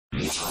In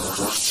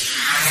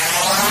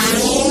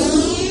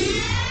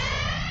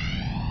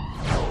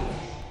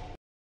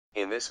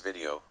this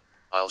video,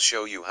 I'll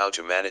show you how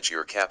to manage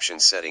your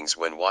caption settings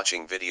when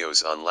watching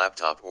videos on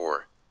laptop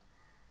or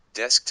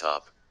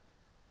desktop.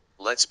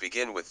 Let's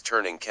begin with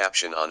turning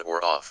caption on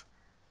or off.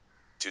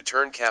 To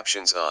turn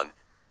captions on,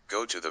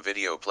 go to the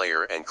video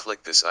player and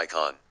click this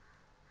icon.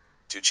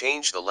 To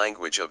change the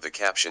language of the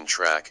caption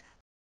track,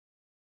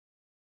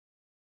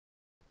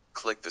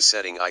 click the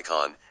setting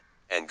icon,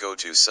 and go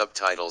to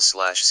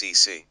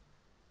subtitles/CC.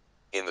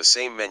 In the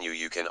same menu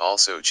you can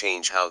also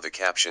change how the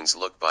captions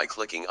look by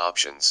clicking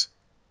options.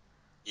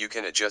 You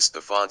can adjust the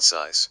font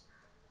size,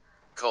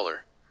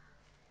 color,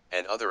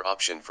 and other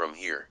option from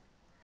here.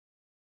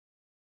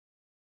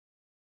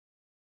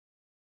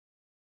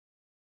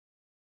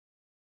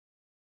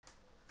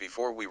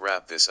 Before we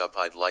wrap this up,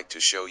 I'd like to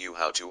show you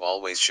how to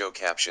always show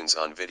captions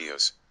on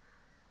videos.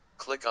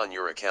 Click on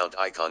your account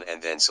icon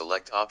and then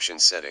select Option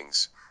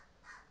Settings.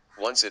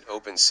 Once it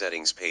opens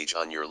Settings page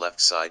on your left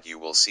side, you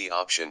will see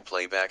option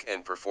Playback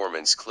and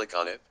Performance. Click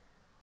on it.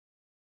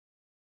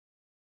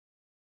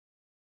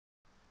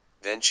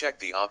 Then check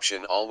the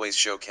option Always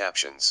Show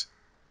Captions.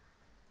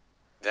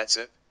 That's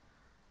it.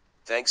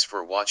 Thanks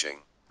for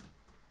watching.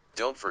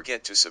 Don't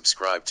forget to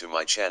subscribe to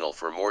my channel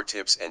for more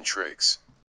tips and tricks.